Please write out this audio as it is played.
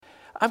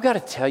I've got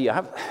to tell you,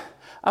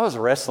 I was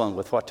wrestling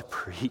with what to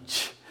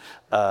preach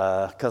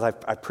because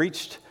I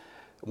preached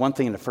one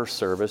thing in the first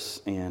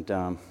service, and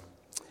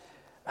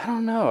I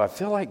don't know. I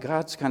feel like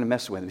God's kind of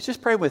messing with me.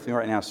 Just pray with me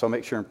right now so I'll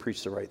make sure and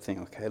preach the right thing,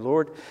 okay?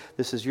 Lord,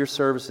 this is your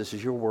service. This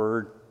is your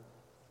word.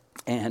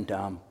 And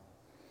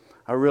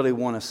I really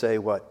want to say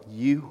what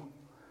you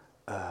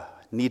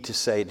need to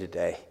say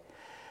today.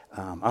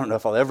 I don't know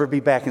if I'll ever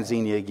be back in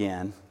Xenia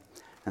again,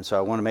 and so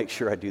I want to make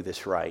sure I do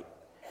this right.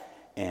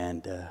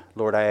 And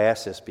Lord, I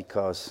ask this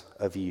because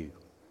of you.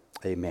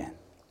 Amen.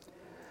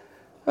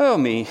 Oh,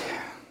 me.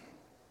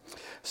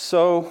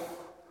 So,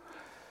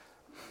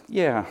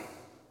 yeah,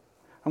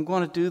 I'm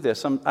going to do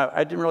this.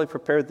 I didn't really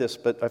prepare this,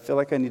 but I feel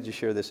like I need to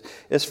share this.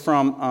 It's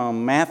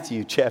from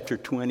Matthew chapter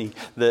 20.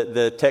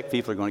 The tech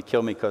people are going to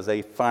kill me because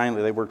they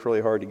worked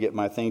really hard to get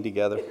my thing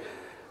together.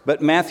 But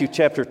Matthew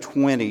chapter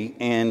 20,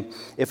 and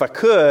if I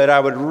could, I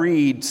would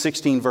read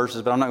 16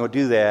 verses, but I'm not going to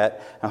do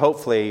that. And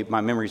hopefully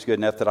my memory's good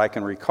enough that I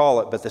can recall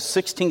it. But the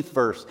 16th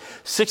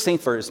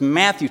verse,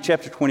 Matthew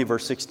chapter 20,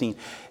 verse 16,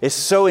 is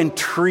so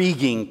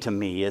intriguing to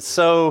me. It's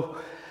so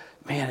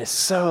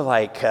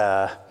like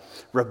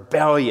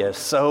rebellious,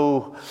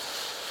 so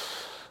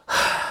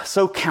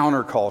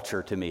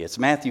counterculture to me. It's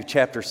Matthew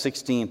chapter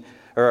 16,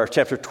 or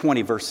chapter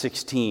 20, verse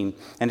 16.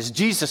 And it's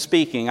Jesus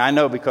speaking. I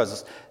know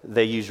because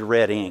they use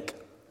red ink.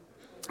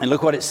 And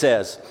look what it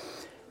says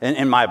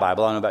in my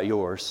Bible. I don't know about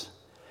yours.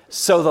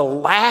 So the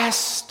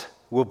last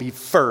will be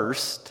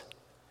first,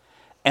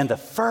 and the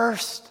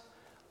first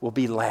will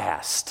be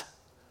last.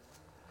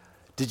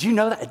 Did you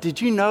know that? Did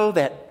you know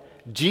that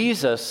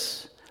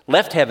Jesus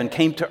left heaven,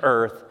 came to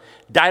earth,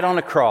 died on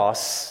a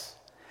cross,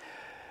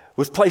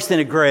 was placed in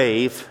a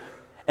grave,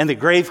 and the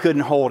grave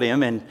couldn't hold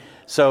him. And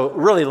so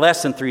really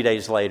less than 3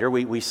 days later,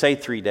 we say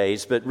 3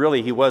 days, but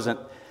really he wasn't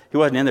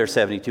in there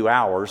 72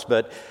 hours,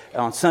 but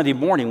on Sunday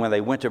morning when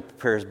they went to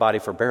prepare his body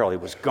for burial, he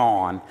was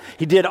gone.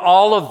 He did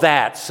all of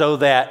that so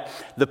that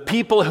the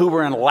people who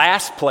were in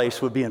last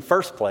place would be in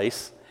first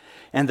place,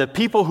 and the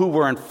people who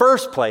were in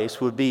first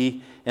place would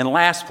be in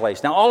last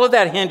place. Now, all of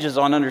that hinges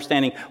on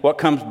understanding what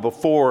comes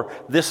before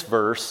this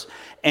verse.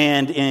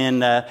 And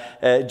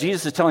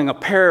Jesus is telling a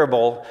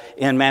parable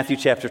in Matthew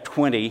chapter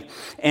 20,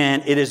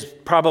 and it is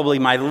probably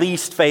my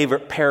least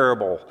favorite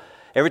parable.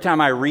 Every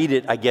time I read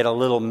it, I get a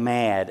little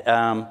mad.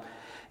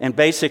 And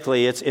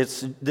basically,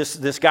 it's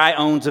this guy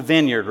owns a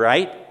vineyard,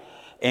 right?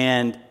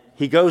 And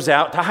he goes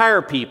out to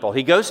hire people.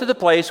 He goes to the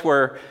place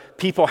where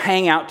people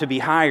hang out to be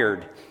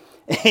hired.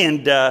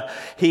 And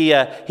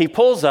he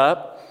pulls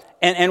up,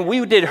 and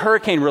we did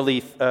hurricane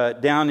relief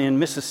down in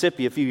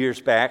Mississippi a few years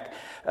back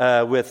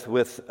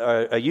with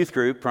a youth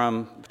group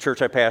from the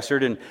church I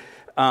pastored,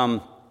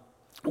 and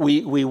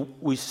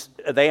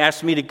they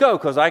asked me to go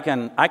because I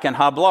can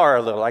hablar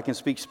a little. I can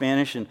speak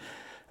Spanish, and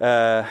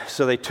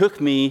so they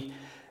took me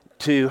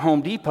to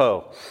Home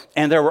Depot,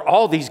 and there were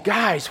all these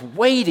guys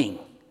waiting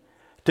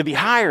to be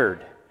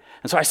hired.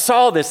 And so I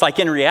saw this like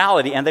in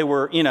reality, and they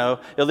were,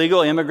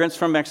 illegal immigrants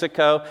from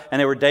Mexico, and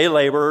they were day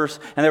laborers,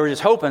 and they were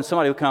just hoping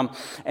somebody would come.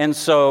 And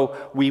so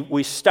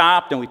we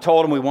stopped, and we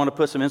told them we want to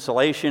put some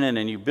insulation in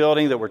a new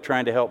building that we're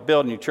trying to help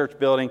build, a new church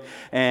building,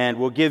 and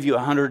we'll give you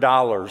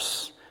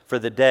 $100 for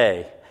the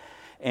day.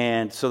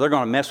 And so they're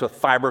going to mess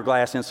with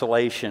fiberglass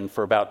insulation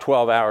for about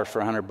 12 hours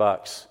for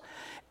 $100.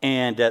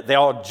 And they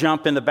all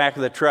jump in the back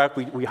of the truck.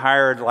 We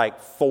hired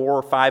like 4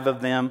 or 5 of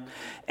them,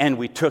 and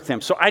we took them.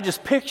 So I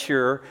just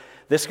picture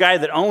this guy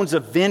that owns a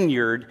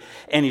vineyard,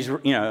 and he's,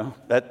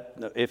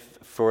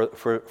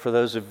 for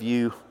those of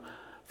you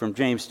from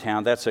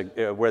Jamestown, that's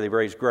where they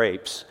raise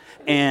grapes.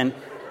 And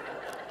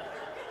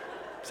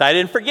so I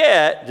didn't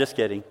forget, just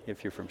kidding,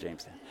 if you're from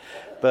Jamestown.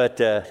 But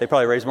they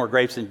probably raise more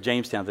grapes in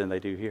Jamestown than they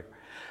do here.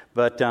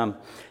 But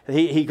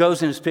he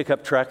goes in his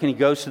pickup truck, and he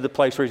goes to the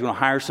place where he's going to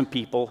hire some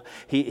people.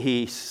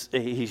 He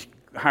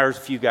hires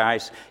a few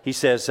guys. He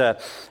says,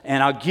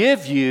 and I'll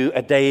give you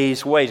a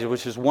day's wages,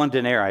 which is 1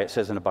 denarii, it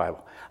says in the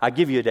Bible. I'll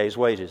give you a day's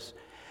wages.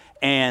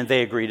 And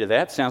they agree to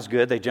that. Sounds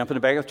good. They jump in the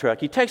back of the truck.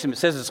 He takes them. It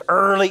says it's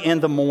early in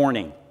the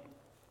morning.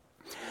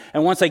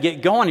 And once they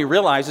get going, he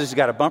realizes he's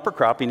got a bumper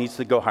crop. He needs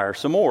to go hire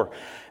some more.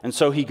 And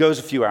so he goes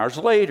a few hours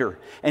later,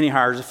 and he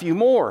hires a few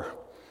more.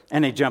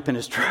 And they jump in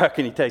his truck,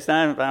 and he takes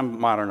them. I'm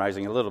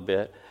modernizing a little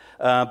bit.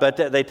 But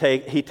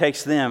he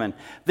takes them. And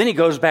then he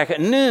goes back at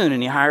noon,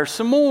 and he hires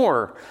some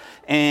more.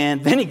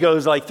 And then he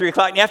goes like 3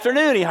 o'clock in the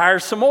afternoon, he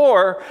hires some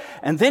more.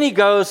 And then he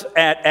goes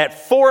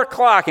at 4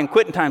 o'clock, and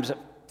quitting time's at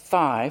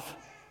 5.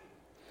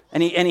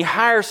 And he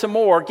hires some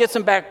more, gets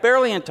them back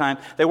barely in time.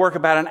 They work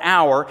about an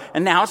hour,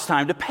 and now it's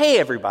time to pay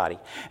everybody.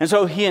 And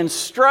so he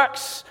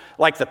instructs,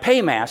 like the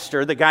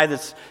paymaster, the guy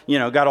that's,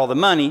 got all the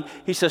money,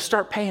 he says,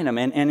 start paying them.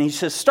 And he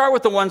says, start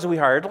with the ones that we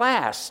hired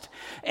last.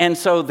 And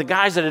so the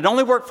guys that had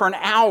only worked for an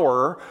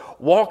hour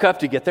walk up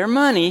to get their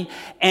money,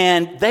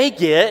 and they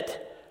get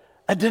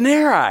a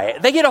denarii.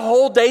 They get a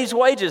whole day's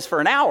wages for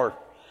an hour.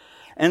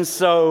 And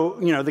so,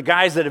 the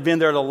guys that have been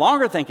there a little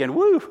longer thinking,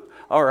 woo,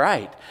 all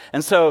right.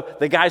 And so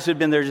the guys who had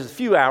been there just a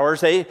few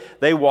hours,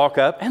 they walk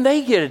up and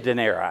they get a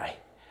denarii.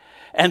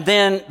 And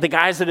then the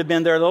guys that have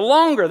been there a little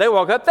longer, they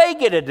walk up, they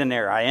get a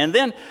denarii. And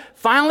then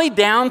finally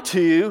down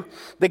to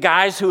the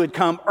guys who had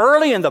come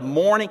early in the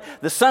morning.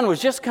 The sun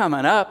was just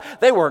coming up.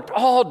 They worked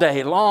all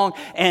day long.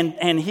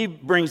 And he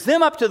brings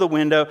them up to the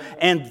window,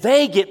 and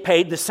they get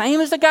paid the same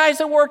as the guys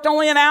that worked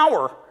only an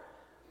hour.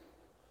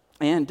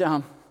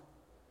 And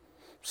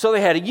so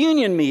they had a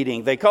union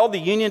meeting. They called the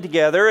union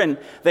together, and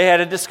they had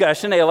a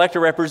discussion. They elect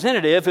a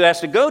representative who has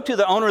to go to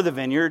the owner of the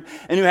vineyard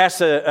and who has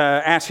to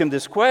ask him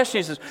this question.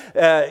 He says,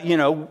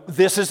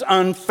 this is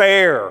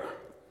unfair.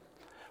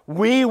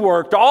 We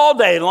worked all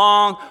day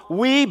long.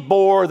 We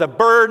bore the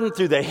burden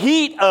through the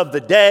heat of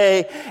the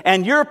day,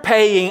 and you're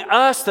paying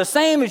us the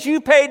same as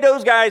you paid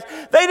those guys.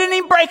 They didn't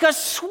even break a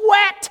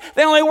sweat.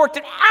 They only worked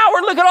an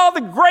hour. Look at all the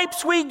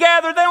grapes we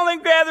gathered. They only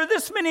gathered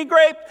this many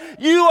grapes.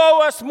 You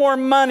owe us more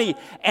money.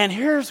 And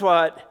here's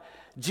what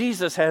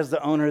Jesus has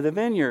the owner of the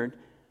vineyard,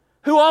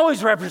 who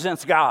always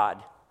represents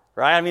God,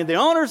 right?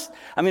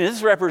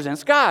 This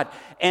represents God.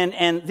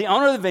 And the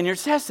owner of the vineyard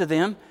says to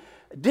them,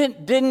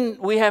 didn't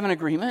we have an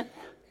agreement?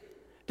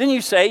 Didn't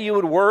you say you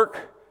would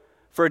work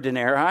for a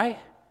denarii?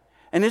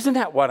 And isn't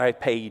that what I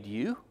paid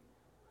you?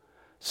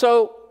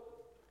 So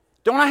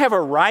don't I have a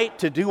right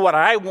to do what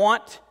I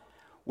want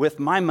with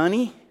my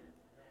money?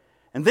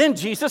 And then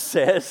Jesus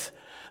says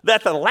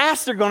that the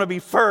last are going to be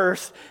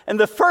first and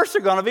the first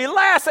are going to be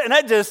last. And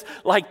that just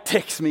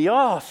ticks me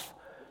off.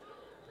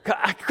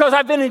 Because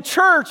I've been in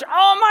church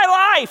all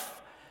my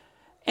life.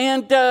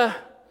 And,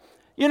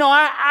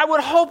 I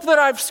would hope that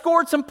I've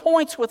scored some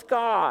points with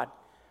God.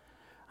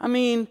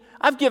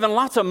 I've given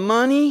lots of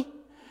money,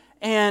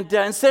 and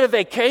instead of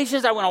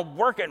vacations, I went on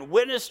working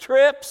witness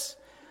trips.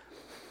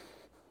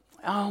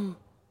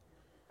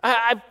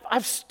 I've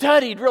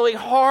studied really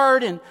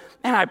hard, and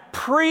I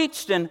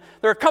preached, and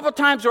there are a couple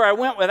times where I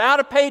went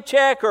without a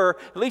paycheck, or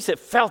at least it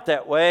felt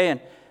that way,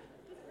 and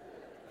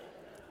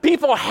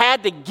people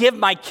had to give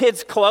my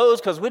kids clothes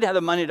because we didn't have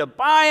the money to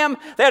buy them.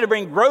 They had to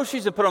bring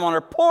groceries and put them on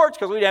our porch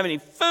because we didn't have any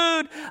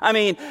food.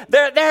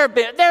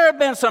 There have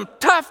been some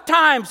tough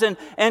times.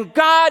 And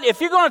God,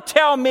 if you're going to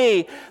tell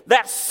me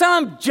that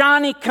some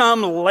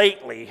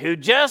Johnny-come-lately who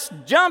just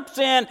jumps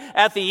in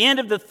at the end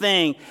of the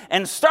thing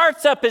and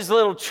starts up his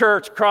little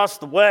church across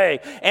the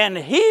way, and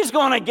he's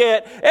going to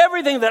get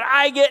everything that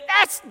I get,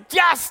 that's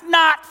just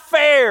not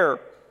fair.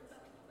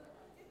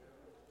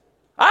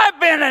 I've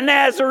been a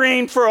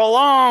Nazarene for a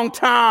long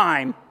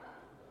time.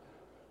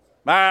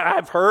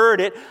 I've heard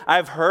it.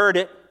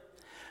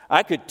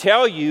 I could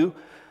tell you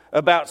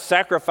about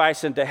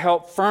sacrificing to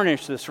help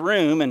furnish this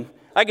room, and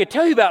I could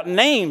tell you about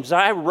names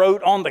I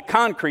wrote on the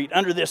concrete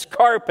under this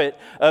carpet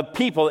of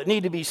people that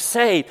need to be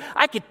saved.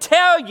 I could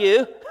tell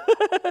you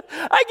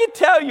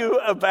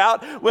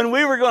about when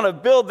we were going to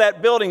build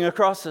that building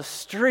across the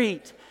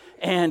street.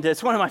 And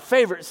it's one of my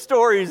favorite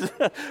stories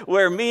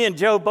where me and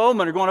Joe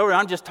Bowman are going over.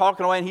 I'm just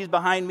talking away, and he's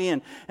behind me.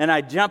 And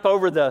I jump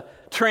over the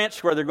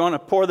trench where they're going to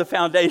pour the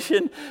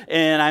foundation.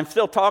 And I'm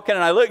still talking,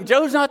 and I look, and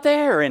Joe's not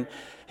there. And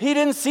he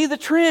didn't see the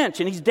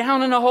trench, and he's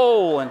down in a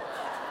hole. And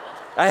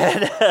I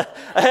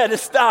had to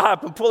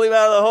stop and pull him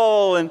out of the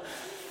hole. And,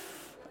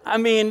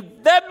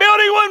 that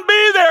building wouldn't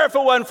be there if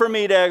it wasn't for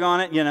me,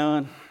 daggone it,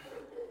 And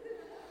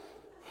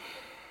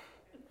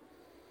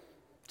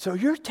so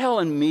you're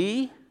telling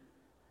me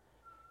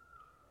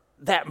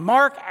that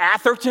Mark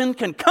Atherton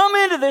can come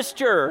into this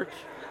church.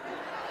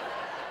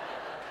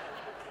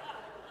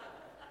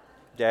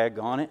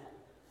 Daggone it.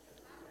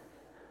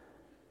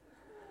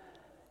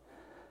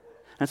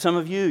 And some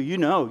of you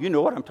know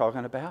what I'm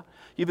talking about.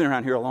 You've been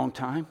around here a long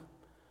time.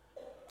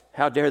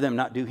 How dare them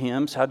not do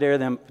hymns? How dare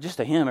them, just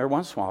a hymn every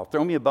once in a while.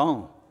 Throw me a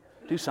bone.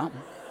 Do something.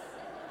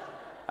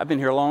 I've been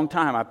here a long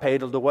time. I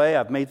paid the way.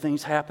 I've made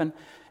things happen.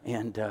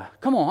 And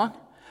come on.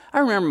 I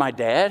remember my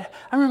dad,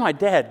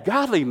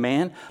 godly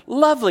man,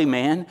 lovely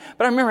man,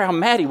 but I remember how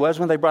mad he was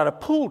when they brought a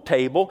pool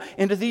table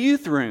into the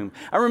youth room.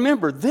 I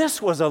remember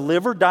this was a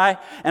live or die,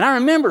 and I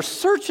remember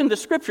searching the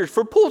scriptures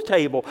for pool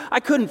table. I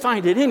couldn't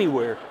find it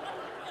anywhere.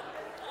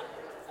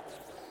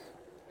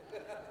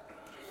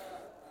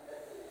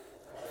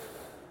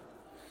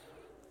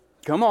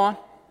 Come on.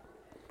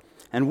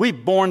 And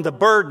we've borne the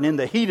burden in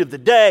the heat of the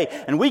day,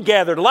 and we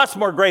gathered lots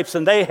more grapes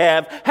than they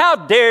have. How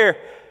dare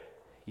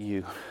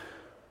you?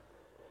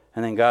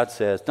 And then God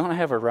says, don't I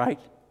have a right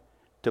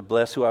to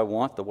bless who I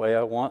want, the way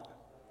I want,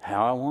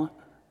 how I want?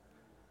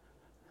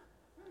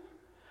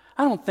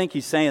 I don't think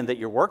he's saying that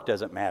your work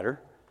doesn't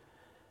matter.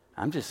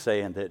 I'm just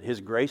saying that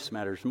his grace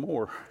matters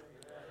more.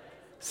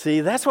 See,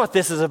 that's what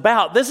this is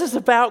about. This is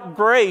about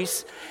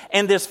grace,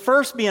 and this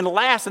first being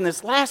last and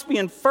this last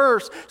being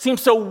first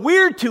seems so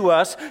weird to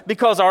us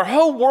because our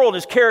whole world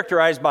is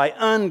characterized by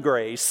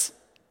ungrace.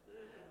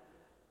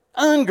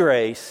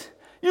 Ungrace.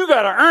 You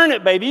got to earn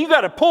it, baby. You got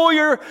to pull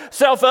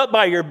yourself up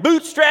by your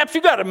bootstraps.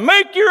 You got to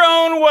make your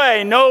own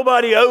way.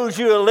 Nobody owes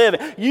you a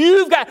living.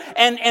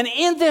 And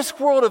in this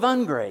world of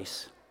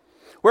ungrace,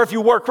 where if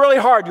you work really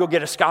hard, you'll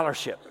get a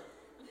scholarship,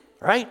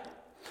 right?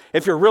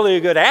 If you're really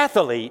a good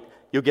athlete,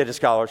 you'll get a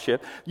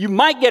scholarship. You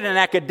might get an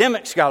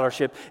academic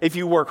scholarship if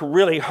you work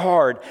really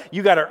hard.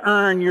 You got to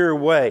earn your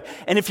way.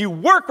 And if you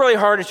work really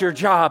hard at your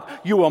job,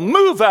 you will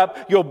move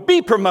up, you'll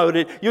be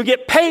promoted, you'll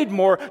get paid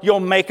more, you'll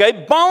make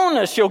a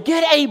bonus. You'll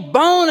get a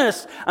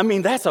bonus. I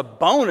mean, that's a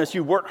bonus.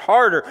 You work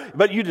harder,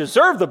 but you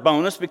deserve the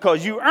bonus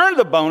because you earned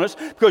the bonus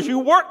because you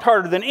worked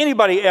harder than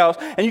anybody else,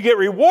 and you get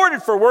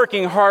rewarded for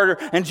working harder.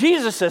 And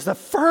Jesus says the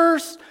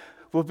first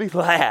will be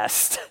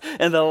last,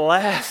 and the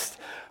last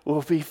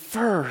will be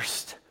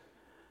first.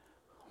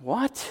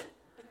 What?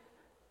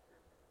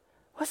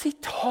 What's he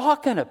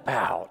talking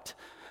about?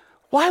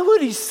 Why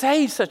would he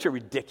say such a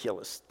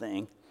ridiculous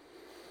thing?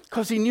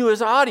 Because he knew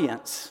his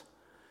audience.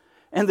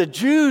 And the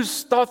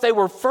Jews thought they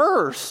were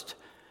first.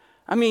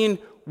 I mean,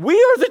 we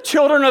are the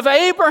children of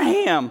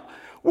Abraham.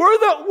 We're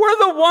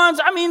the ones,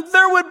 I mean,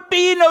 there would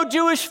be no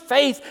Jewish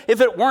faith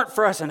if it weren't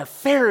for us and the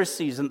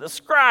Pharisees and the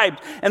scribes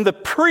and the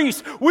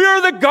priests. We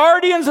are the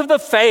guardians of the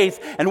faith,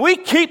 and we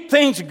keep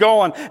things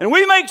going, and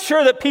we make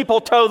sure that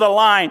people toe the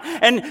line.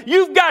 And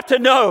you've got to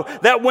know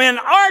that when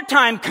our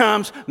time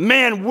comes,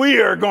 man, we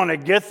are going to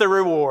get the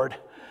reward.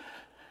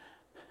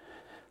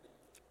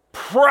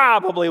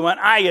 Probably when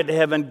I get to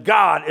heaven,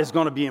 God is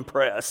going to be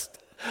impressed.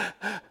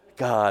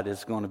 God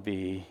is going to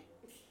be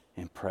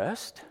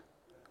impressed.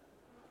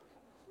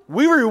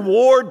 We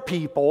reward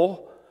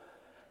people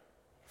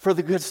for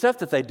the good stuff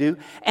that they do,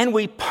 and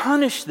we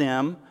punish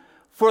them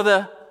for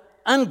the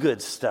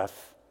ungood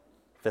stuff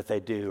that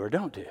they do or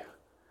don't do.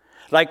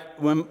 Like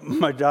when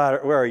my daughter,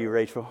 where are you,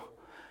 Rachel?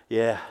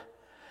 Yeah.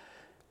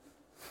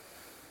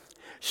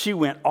 She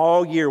went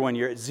all year one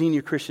year at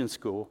Xenia Christian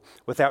School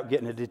without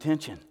getting a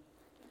detention.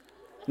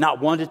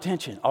 Not one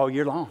detention all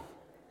year long.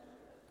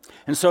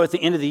 And so at the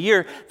end of the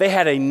year, they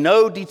had a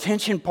no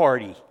detention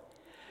party.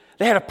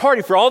 They had a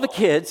party for all the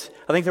kids.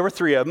 I think there were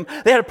 3 of them.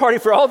 They had a party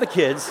for all the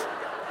kids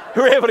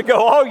who were able to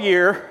go all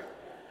year.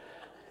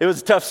 It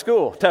was a tough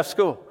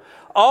school.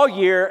 All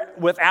year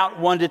without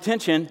one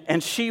detention.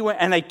 And she went,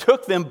 and they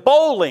took them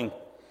bowling.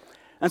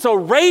 And so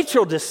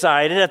Rachel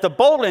decided at the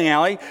bowling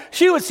alley,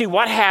 she would see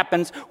what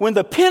happens when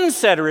the pin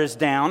setter is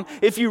down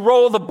if you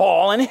roll the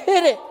ball and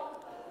hit it.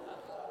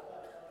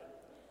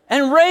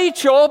 And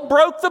Rachel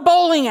broke the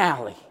bowling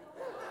alley.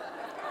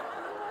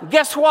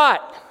 Guess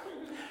what?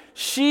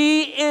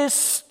 She is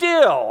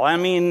still,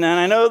 and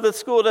I know the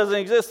school doesn't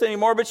exist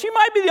anymore, but she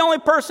might be the only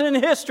person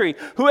in history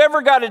who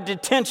ever got a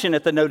detention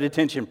at the no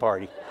detention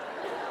party.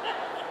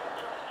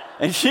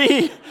 And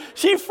she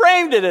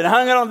framed it and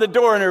hung it on the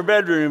door in her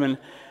bedroom. And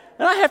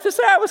I have to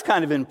say, I was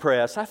kind of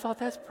impressed. I thought,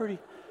 that's pretty.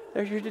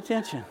 There's your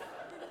detention.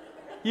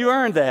 You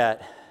earned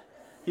that.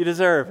 You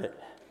deserve it.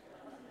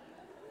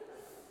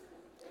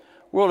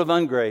 World of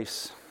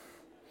ungrace.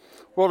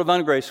 World of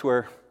ungrace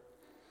where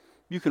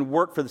you can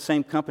work for the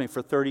same company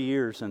for 30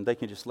 years and they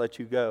can just let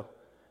you go.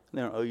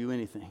 They don't owe you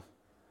anything.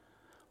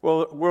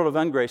 World of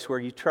ungrace where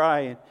you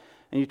try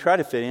and you try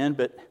to fit in,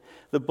 but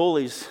the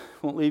bullies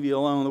won't leave you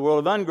alone. The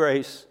world of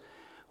ungrace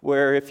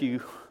where if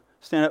you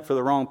stand up for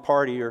the wrong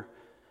party or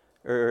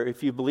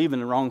if you believe in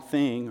the wrong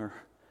thing, or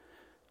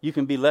you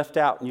can be left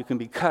out and you can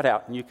be cut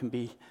out and you can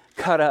be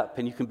cut up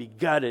and you can be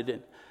gutted.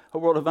 And a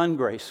world of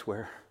ungrace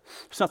where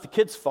it's not the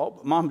kid's fault,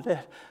 but mom and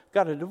dad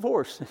got a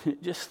divorce and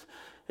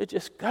it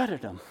just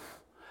gutted them.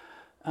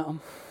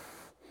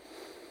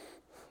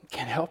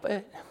 Can't help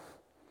it.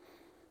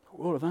 A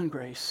world of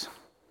ungrace.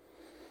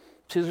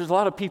 See, there's a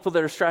lot of people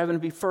that are striving to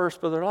be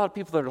first, but there are a lot of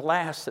people that are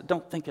last that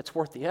don't think it's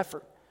worth the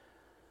effort.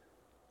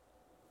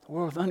 The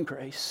world of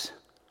ungrace.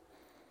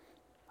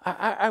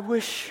 I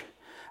wish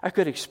I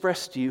could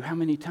express to you how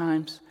many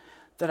times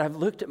that I've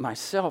looked at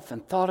myself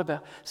and thought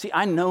about, see,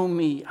 I know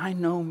me. I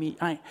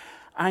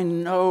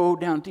know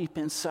down deep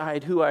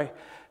inside who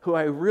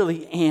I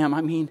really am.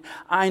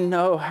 I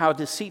know how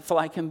deceitful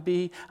I can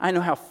be. I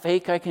know how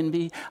fake I can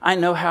be. I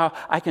know how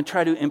I can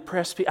try to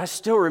impress people. I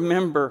still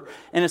remember,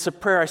 and it's a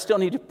prayer I still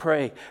need to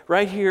pray.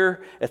 Right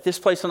here at this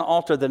place on the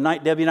altar, the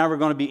night Debbie and I were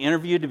going to be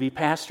interviewed to be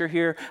pastor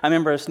here, I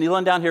remember us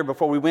kneeling down here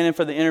before we went in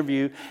for the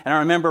interview, and I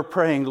remember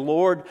praying,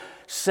 Lord,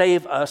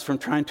 save us from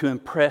trying to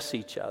impress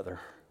each other.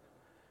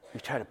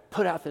 We try to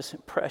put out this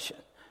impression.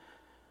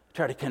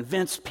 Try to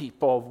convince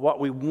people of what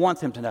we want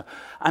them to know.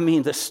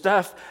 The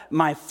stuff,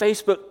 my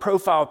Facebook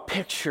profile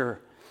picture,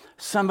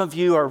 some of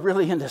you are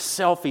really into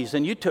selfies,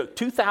 and you took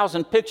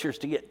 2,000 pictures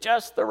to get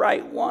just the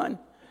right one.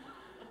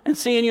 And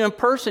seeing you in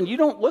person, you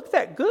don't look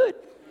that good.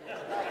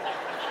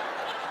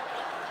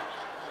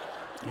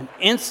 And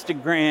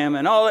Instagram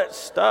and all that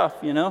stuff,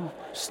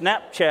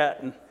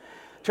 Snapchat, and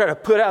try to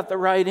put out the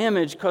right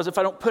image, because if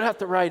I don't put out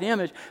the right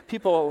image,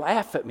 people will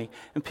laugh at me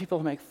and people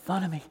will make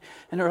fun of me.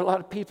 And there are a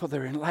lot of people that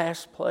are in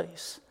last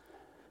place.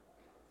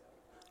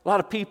 A lot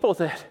of people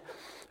that,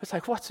 it's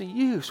like, what's the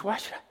use? Why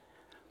should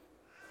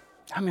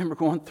I remember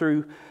going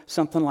through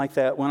something like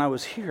that when I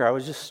was here. I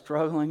was just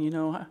struggling,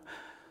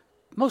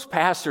 Most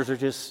pastors are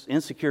just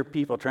insecure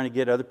people trying to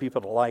get other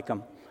people to like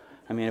them.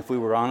 If we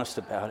were honest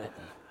about it.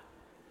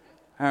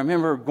 I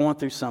remember going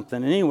through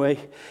something. Anyway,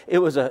 it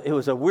was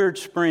a weird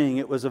spring.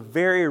 It was a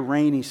very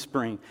rainy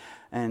spring.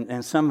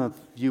 And some of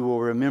you will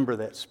remember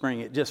that spring.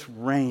 It just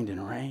rained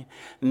and rained.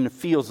 And the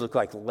fields looked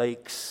like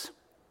lakes.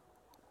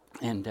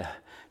 And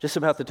just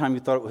about the time you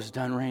thought it was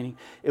done raining,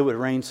 it would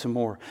rain some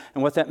more.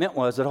 And what that meant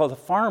was that all the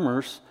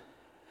farmers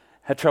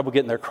had trouble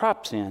getting their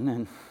crops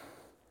in.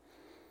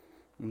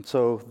 And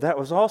so that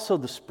was also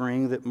the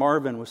spring that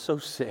Marvin was so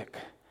sick.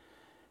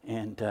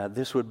 And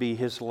this would be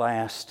his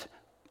last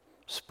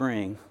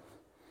spring.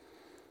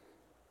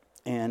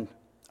 And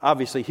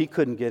obviously he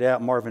couldn't get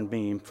out. Marvin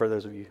Beam, for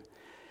those of you.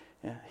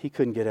 Yeah, he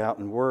couldn't get out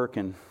and work.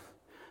 And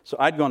so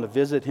I'd gone to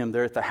visit him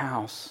there at the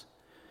house.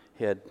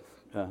 He had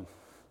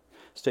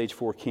stage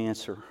 4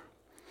 cancer.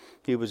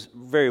 He was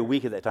very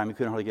weak at that time. He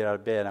couldn't hardly get out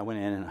of bed. I went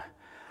in and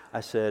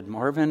I said,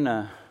 Marvin,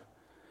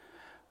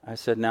 I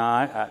said,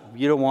 now,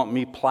 you don't want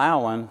me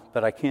plowing,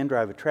 but I can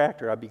drive a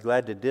tractor. I'd be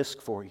glad to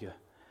disc for you.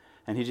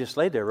 And he just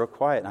laid there real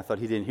quiet, and I thought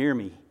he didn't hear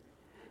me.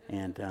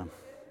 And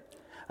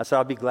I said,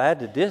 I'll be glad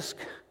to disc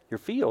your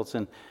fields.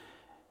 And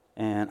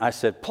I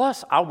said,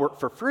 plus, I'll work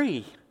for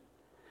free.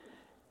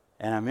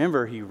 And I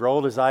remember he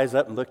rolled his eyes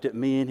up and looked at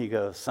me, and he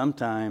goes,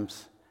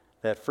 sometimes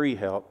that free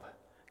help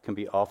can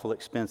be awful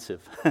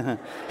expensive.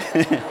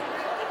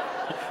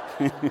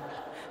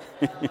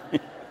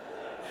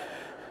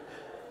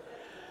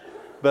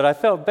 But I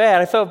felt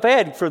bad. I felt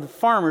bad for the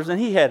farmers,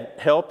 and he had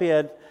help. He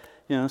had,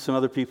 some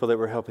other people that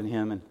were helping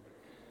him. And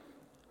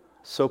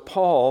so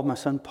Paul, my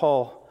son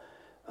Paul,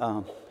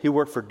 he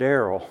worked for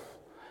Daryl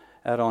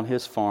out on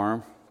his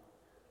farm.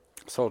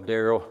 Saw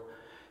Daryl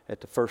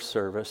at the first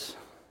service.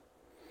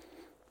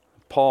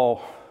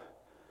 Paul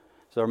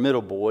is our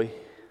middle boy.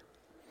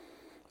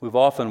 We've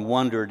often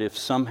wondered if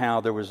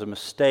somehow there was a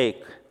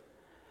mistake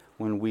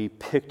when we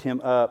picked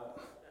him up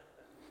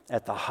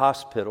at the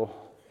hospital,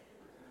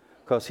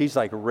 because he's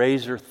like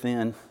razor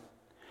thin,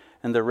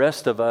 and the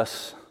rest of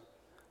us,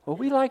 well,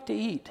 we like to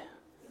eat.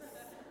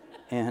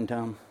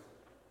 And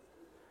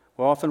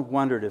we often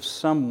wondered if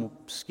some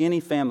skinny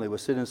family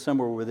was sitting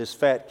somewhere with this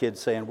fat kid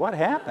saying, what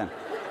happened?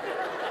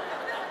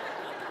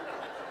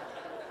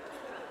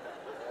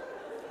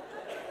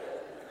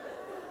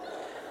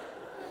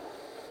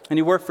 And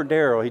he worked for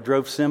Daryl. He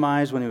drove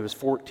semis when he was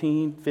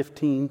 14,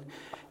 15,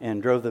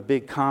 and drove the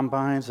big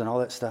combines and all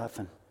that stuff.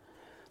 And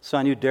so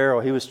I knew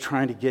Daryl, he was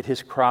trying to get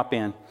his crop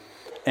in.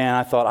 And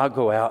I thought, I'll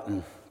go out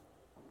and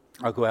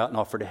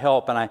offer to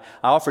help. And I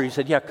offered, he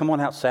said, yeah, come on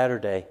out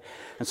Saturday.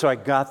 And so I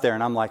got there,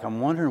 and I'm like,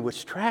 I'm wondering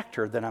which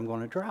tractor that I'm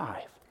going to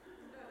drive.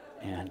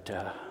 And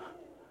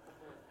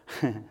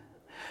and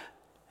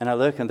I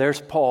look, and there's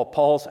Paul.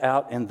 Paul's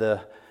out in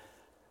the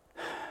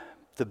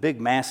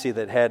big Massey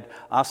that had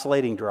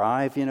oscillating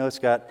drive. It's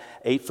got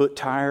 8-foot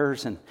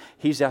tires, and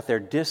he's out there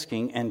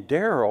disking, and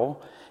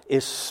Daryl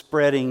is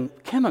spreading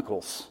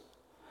chemicals.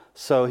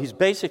 So he's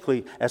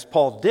basically, as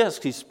Paul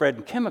discs, he's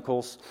spreading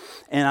chemicals.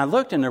 And I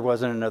looked, and there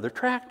wasn't another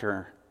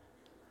tractor.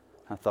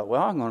 I thought,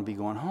 well, I'm going to be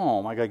going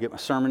home. I got to get my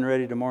sermon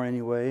ready tomorrow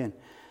anyway. And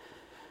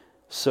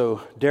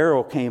so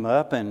Daryl came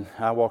up, and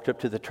I walked up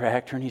to the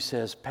tractor, and he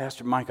says,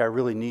 Pastor Mike, I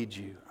really need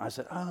you. I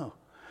said, oh.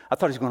 I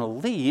thought he was going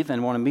to leave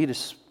and wanted me to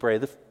spray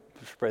the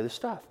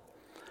stuff.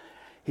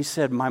 He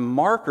said, my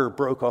marker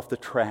broke off the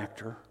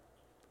tractor.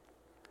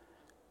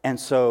 And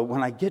so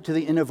when I get to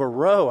the end of a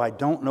row, I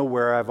don't know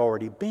where I've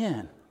already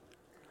been.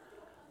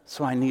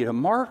 So I need a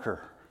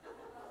marker.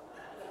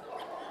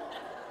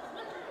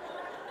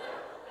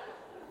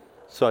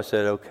 So I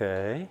said,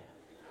 okay.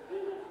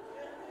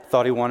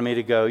 Thought he wanted me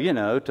to go,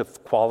 to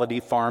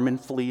Quality Farm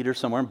and Fleet or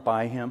somewhere and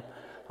buy him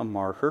a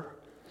marker.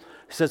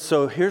 He said,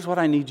 so here's what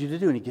I need you to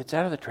do. And he gets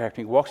out of the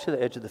tractor and he walks to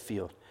the edge of the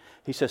field.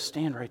 He says,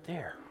 stand right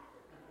there.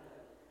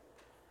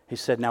 He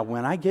said, now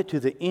when I get to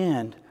the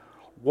end,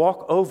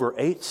 walk over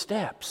 8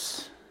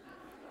 steps.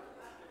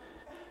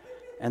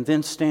 And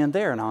then stand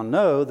there, and I'll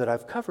know that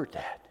I've covered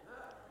that.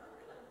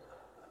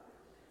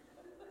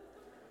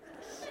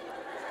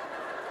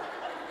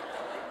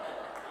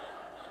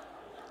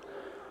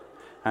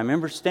 I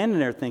remember standing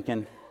there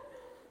thinking,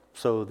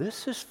 so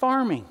this is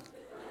farming.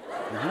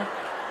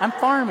 I'm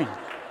farming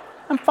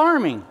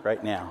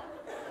right now.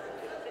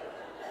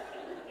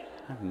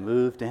 I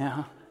moved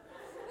down.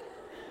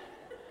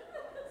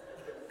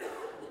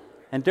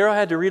 And Daryl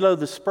had to reload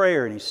the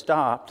sprayer, and he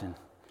stopped. And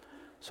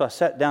so I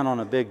sat down on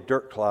a big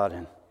dirt clod,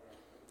 and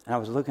I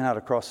was looking out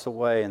across the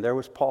way, and there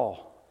was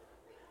Paul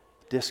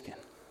disking.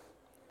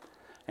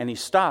 And he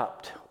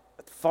stopped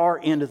at the far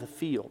end of the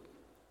field.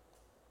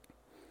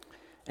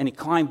 And he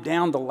climbed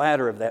down the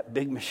ladder of that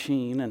big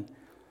machine,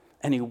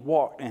 and he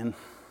walked. And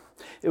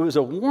it was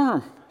a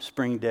warm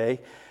spring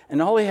day,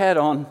 and all he had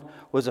on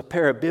was a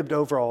pair of bibbed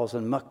overalls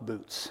and muck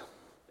boots.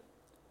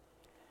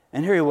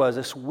 And here he was,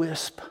 this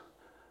wisp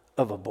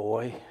of a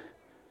boy,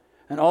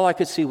 and all I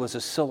could see was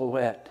a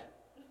silhouette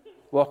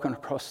walking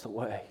across the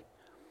way.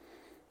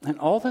 And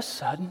all of a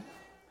sudden,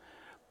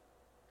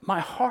 my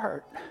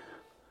heart,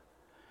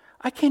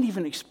 I can't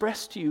even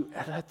express to you,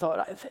 and I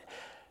thought,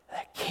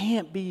 that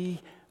can't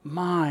be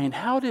mine.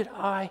 How did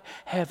I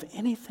have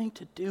anything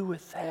to do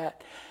with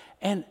that?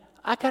 And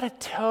I got to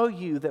tell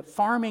you that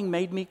farming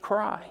made me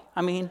cry.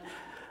 I mean,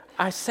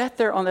 I sat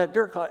there on that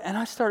dirt clod and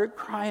I started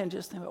crying,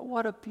 just thinking,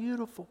 what a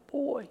beautiful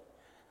boy.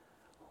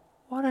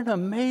 What an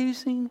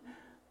amazing,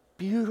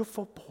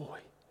 beautiful boy.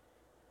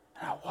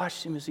 And I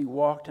watched him as he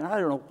walked, and I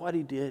don't know what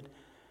he did.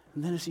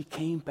 And then as he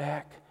came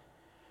back,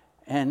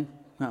 and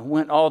I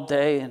went all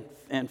day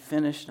and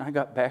finished, and I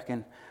got back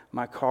in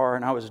my car,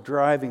 and I was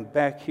driving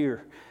back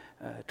here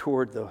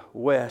toward the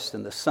west,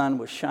 and the sun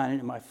was shining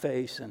in my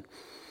face, and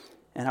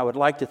I would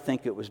like to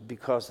think it was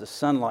because the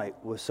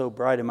sunlight was so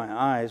bright in my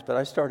eyes, but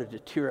I started to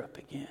tear up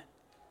again.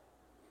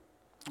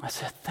 I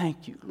said,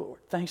 thank you,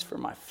 Lord. Thanks for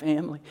my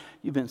family.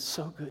 You've been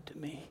so good to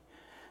me.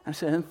 I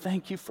said, and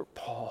thank you for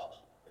Paul.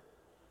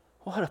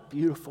 What a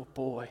beautiful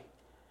boy.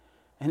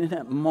 And in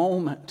that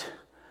moment,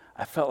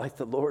 I felt like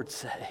the Lord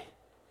say,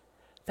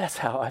 that's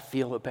how I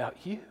feel about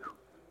you.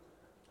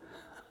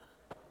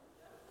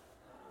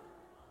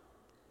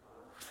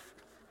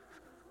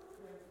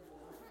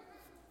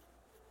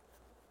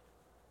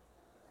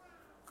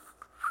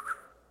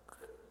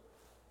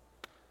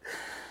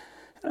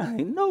 And I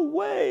think, no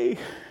way.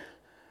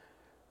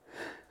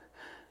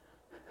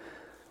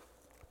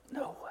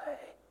 No way.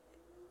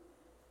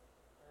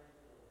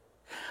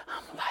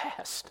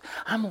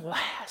 I'm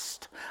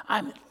last.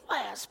 I'm in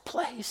last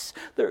place.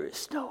 There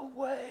is no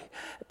way.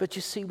 But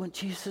you see, when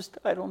Jesus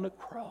died on the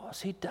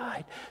cross, he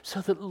died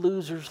so that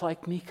losers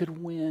like me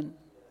could win.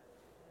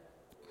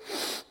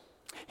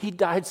 He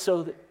died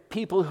so that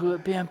people who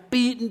have been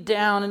beaten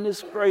down in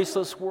this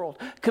graceless world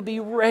could be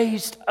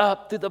raised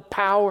up through the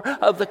power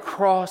of the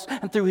cross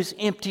and through his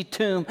empty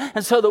tomb,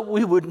 and so that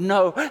we would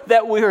know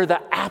that we are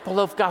the apple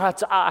of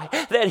God's eye,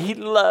 that he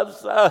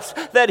loves us,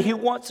 that he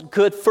wants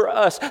good for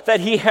us,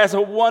 that he has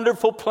a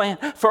wonderful plan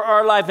for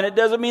our life. And it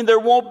doesn't mean there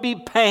won't be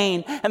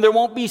pain and there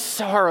won't be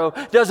sorrow.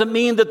 It doesn't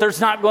mean that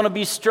there's not going to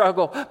be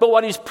struggle. But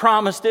what he's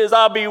promised is,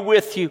 I'll be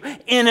with you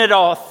in it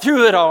all,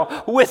 through it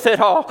all, with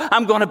it all.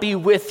 I'm going to be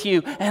with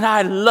you, and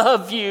I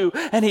love you.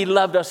 And he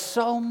loved us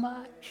so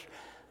much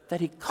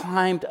that he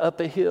climbed up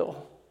a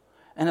hill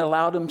and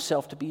allowed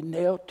himself to be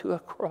nailed to a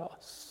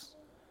cross.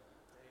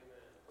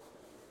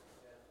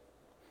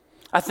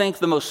 I think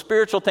the most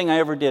spiritual thing I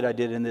ever did, I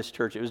did in this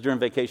church. It was during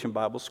Vacation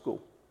Bible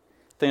School.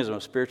 I think it was the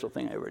most spiritual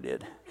thing I ever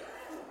did.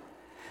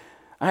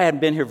 I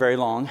hadn't been here very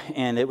long,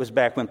 and it was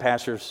back when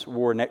pastors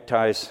wore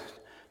neckties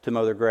to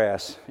mow their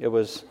grass. It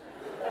was,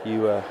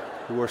 you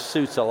wore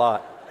suits a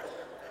lot.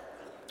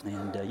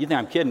 And you think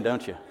I'm kidding,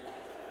 don't you?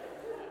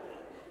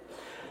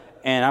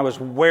 And I was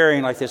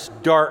wearing like this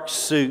dark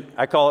suit.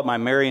 I call it my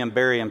Mariam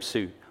Barium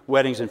suit,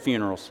 weddings and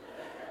funerals.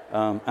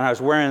 And I was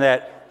wearing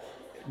that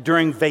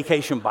during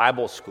Vacation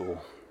Bible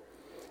School.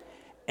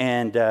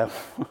 And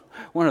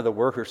one of the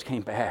workers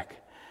came back,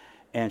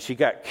 and she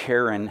got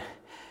Karen.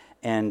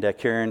 And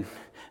Karen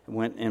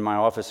went in my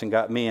office and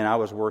got me, and I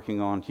was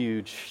working on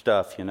huge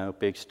stuff,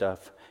 big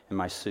stuff in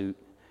my suit.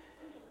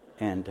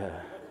 And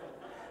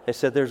they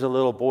said, there's a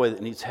little boy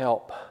that needs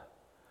help.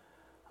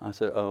 I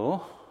said,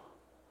 oh?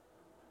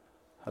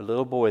 A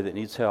little boy that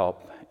needs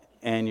help.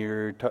 And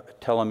you're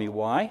telling me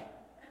why?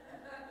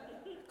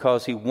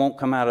 Because he won't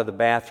come out of the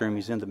bathroom.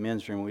 He's in the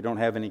men's room. We don't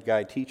have any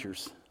guy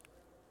teachers.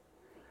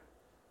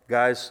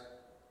 Guys,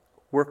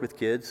 work with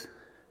kids.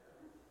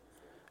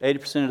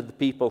 80% of the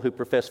people who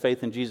profess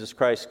faith in Jesus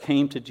Christ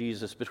came to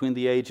Jesus between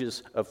the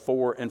ages of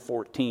 4 and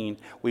 14.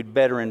 We'd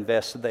better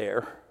invest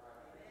there.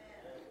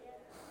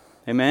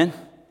 Amen?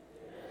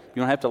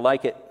 You don't have to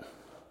like it.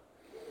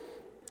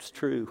 It's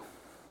true.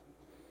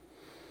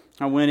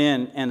 I went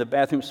in, and the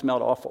bathroom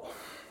smelled awful.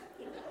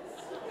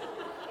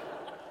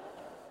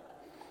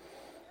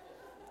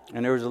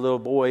 And there was a little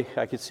boy.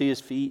 I could see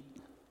his feet,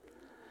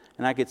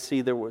 and I could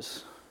see there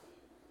was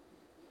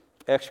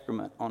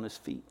excrement on his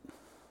feet.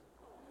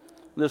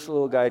 This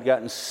little guy had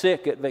gotten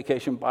sick at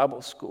Vacation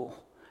Bible School,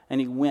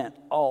 and he went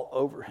all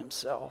over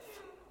himself.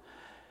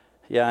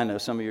 Yeah, I know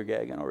some of you are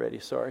gagging already.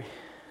 Sorry.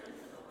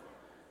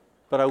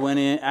 But I went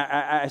in.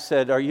 I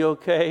said, are you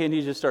okay? And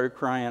he just started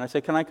crying. I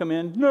said, can I come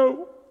in?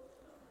 No.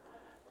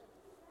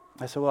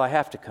 I said, well, I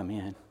have to come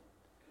in.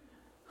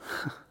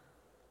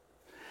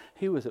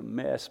 He was a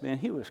mess, man.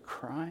 He was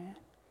crying.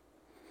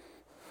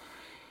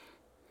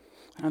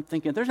 And I'm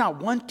thinking, there's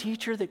not one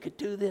teacher that could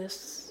do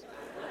this.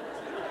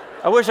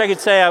 I wish I could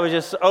say I was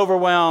just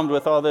overwhelmed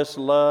with all this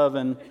love.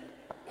 And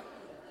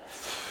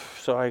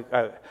so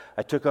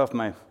I took off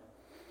my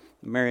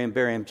Mariam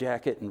Barium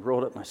jacket and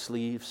rolled up my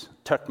sleeves,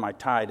 tucked my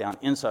tie down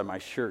inside my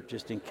shirt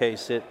just in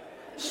case it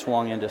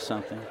swung into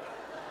something.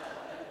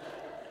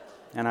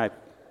 And I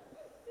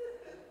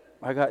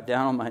got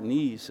down on my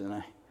knees, and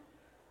I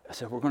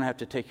said, we're going to have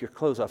to take your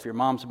clothes off. Your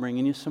mom's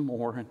bringing you some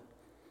more. And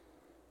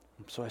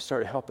so I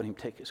started helping him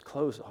take his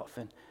clothes off.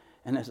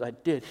 And as I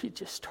did, he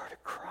just started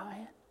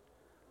crying.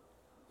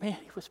 Man,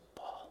 he was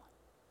bawling.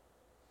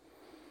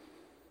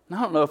 And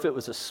I don't know if it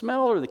was the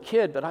smell or the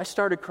kid, but I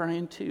started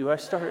crying too. I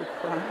started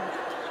crying.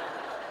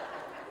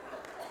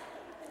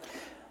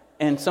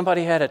 And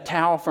somebody had a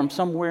towel from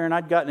somewhere, and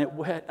I'd gotten it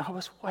wet. I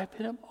was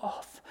wiping him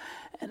off.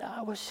 And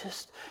I was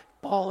just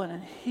bawling,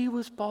 and he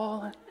was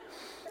bawling.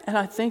 And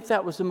I think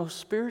that was the most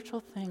spiritual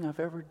thing I've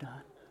ever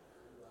done.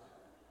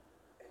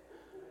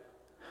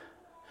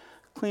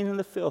 cleaning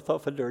the filth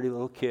off a dirty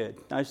little kid.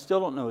 I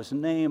still don't know his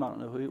name. I don't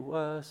know who he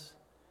was.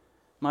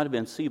 Might have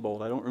been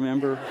Seabold. I don't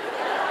remember.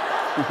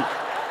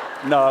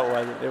 No, it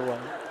wasn't. It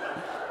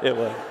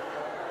wasn't.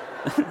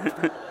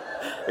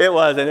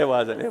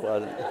 It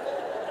wasn't.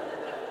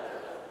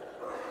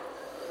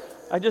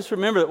 I just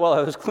remember that while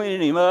I was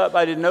cleaning him up,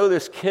 I didn't know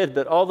this kid,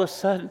 but all of a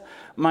sudden,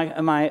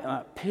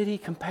 my pity,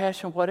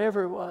 compassion,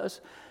 whatever it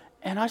was,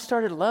 and I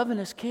started loving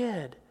this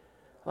kid.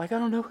 Like, I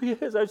don't know who he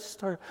is. I just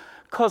started,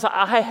 because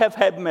I have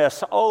had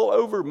mess all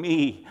over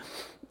me.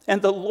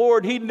 And the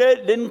Lord, He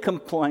didn't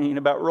complain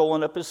about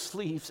rolling up His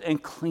sleeves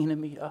and cleaning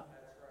me up.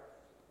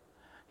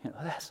 You know,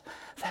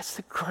 that's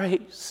the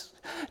grace.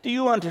 Do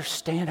you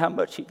understand how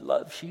much He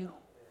loves you?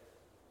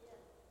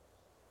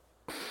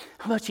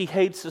 How much He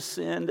hates the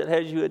sin that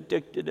has you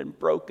addicted and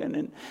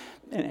broken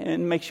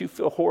and makes you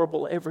feel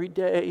horrible every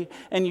day.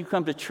 And you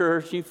come to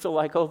church and you feel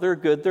like, oh, they're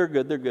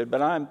good,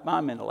 but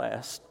I'm in the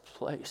last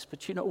place.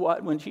 But you know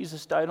what? When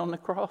Jesus died on the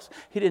cross,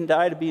 He didn't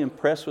die to be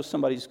impressed with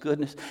somebody's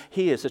goodness.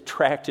 He is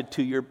attracted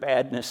to your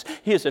badness.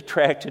 He is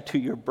attracted to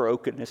your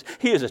brokenness.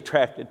 He is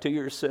attracted to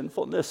your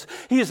sinfulness.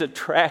 He is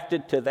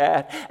attracted to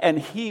that. And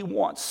He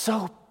wants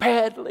so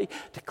badly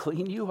to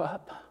clean you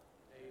up.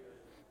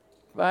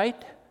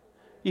 Right?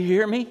 You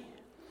hear me?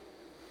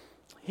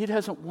 He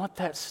doesn't want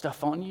that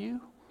stuff on you.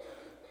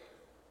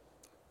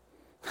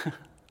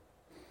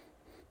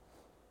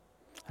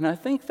 And I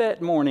think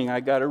that morning I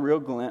got a real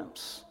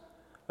glimpse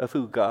of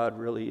who God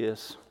really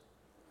is.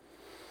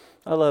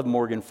 I love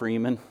Morgan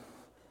Freeman,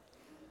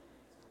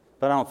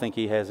 but I don't think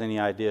he has any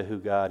idea who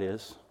God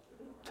is,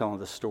 telling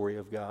the story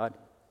of God.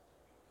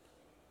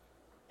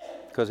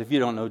 Because if you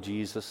don't know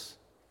Jesus,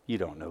 you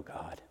don't know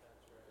God.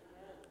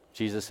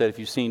 Jesus said, if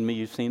you've seen me,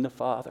 you've seen the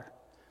Father.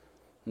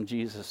 And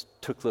Jesus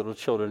took little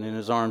children in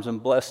His arms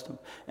and blessed them.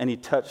 And He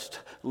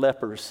touched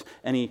lepers.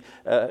 And He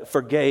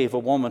forgave a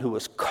woman who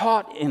was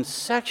caught in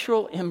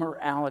sexual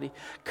immorality,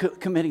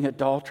 committing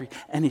adultery.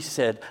 And He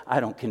said, I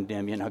don't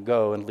condemn you. Now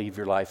go and leave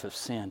your life of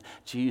sin.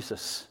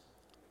 Jesus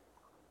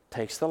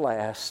takes the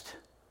last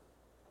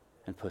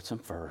and puts them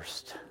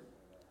first.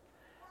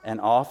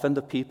 And often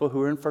the people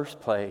who are in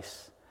first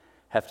place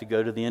have to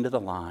go to the end of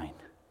the line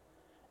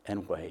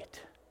and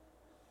wait.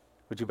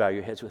 Would you bow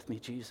your heads with me,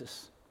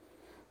 Jesus?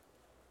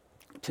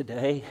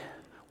 Today,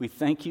 we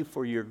thank You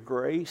for Your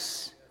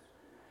grace.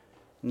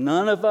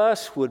 None of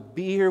us would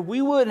be here.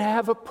 We wouldn't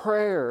have a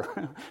prayer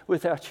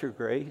without Your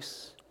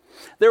grace.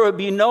 There would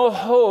be no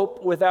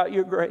hope without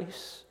Your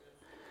grace.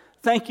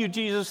 Thank You,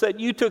 Jesus,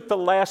 that You took the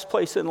last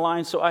place in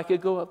line so I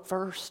could go up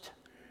first.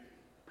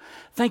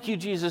 Thank You,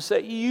 Jesus,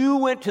 that You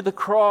went to the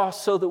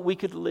cross so that we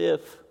could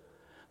live.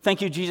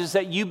 Thank You, Jesus,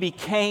 that You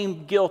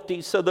became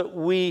guilty so that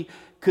we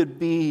could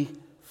be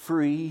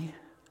free.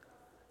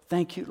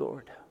 Thank You,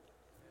 Lord.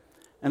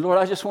 And Lord,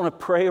 I just want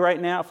to pray right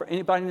now for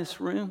anybody in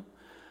this room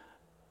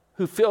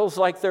who feels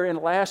like they're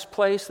in last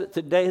place, that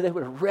today they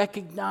would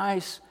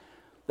recognize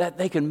that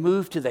they can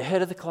move to the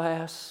head of the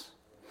class.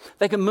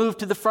 They can move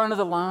to the front of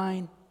the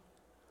line.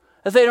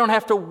 That they don't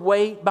have to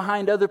wait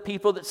behind other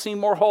people that seem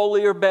more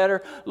holy or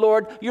better.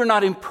 Lord, You're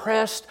not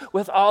impressed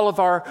with all of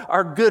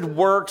our good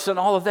works and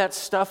all of that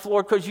stuff,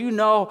 Lord, because You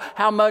know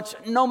how much,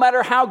 no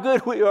matter how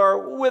good we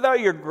are, without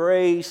Your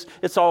grace,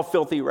 it's all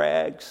filthy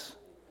rags.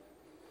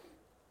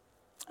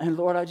 And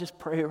Lord, I just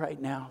pray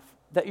right now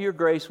that Your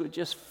grace would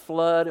just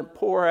flood and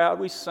pour out.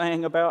 We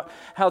sang about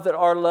how that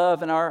our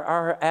love and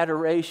our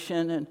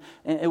adoration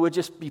and it would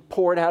just be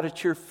poured out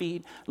at Your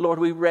feet. Lord,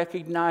 we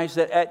recognize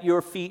that at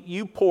Your feet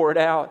You poured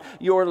out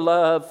Your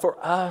love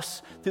for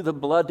us through the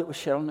blood that was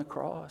shed on the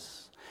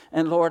cross.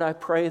 And Lord, I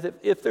pray that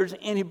if there's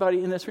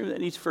anybody in this room that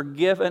needs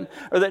forgiven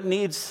or that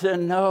needs to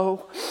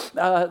know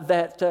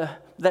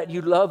that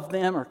You love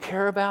them or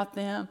care about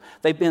them,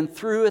 they've been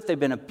through it, they've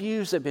been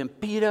abused, they've been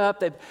beat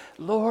up,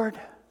 Lord,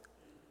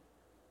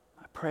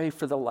 I pray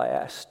for the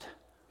last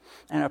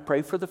and I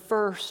pray for the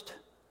first.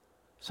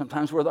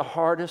 Sometimes we're the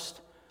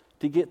hardest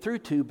to get through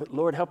to, but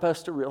Lord, help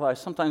us to realize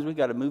sometimes we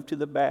got to move to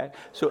the back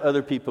so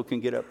other people can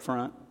get up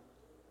front.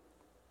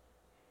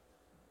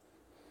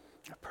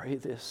 I pray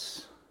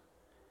this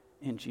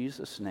in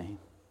Jesus' name,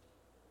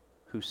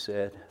 who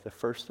said, the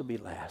first will be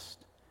last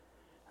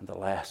and the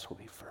last will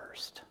be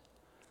first.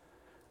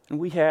 And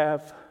we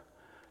have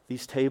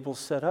these tables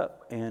set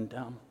up, and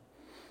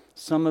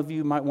some of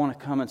you might want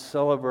to come and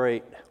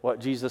celebrate what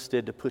Jesus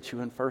did to put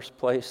you in first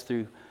place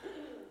through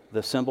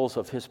the symbols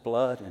of His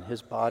blood and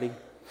His body.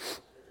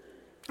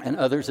 And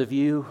others of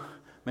you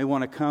may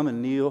want to come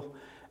and kneel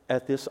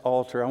at this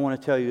altar. I want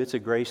to tell you, it's a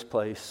grace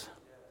place.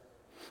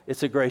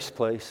 It's a grace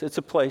place. It's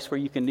a place where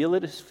you can kneel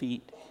at His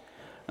feet,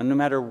 and no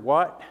matter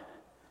what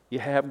you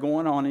have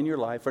going on in your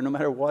life, or no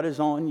matter what is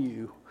on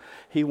you,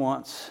 He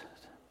wants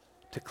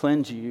to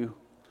cleanse you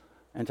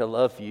and to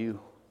love you.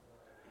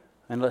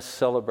 And let's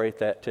celebrate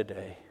that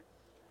today.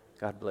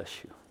 God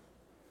bless you.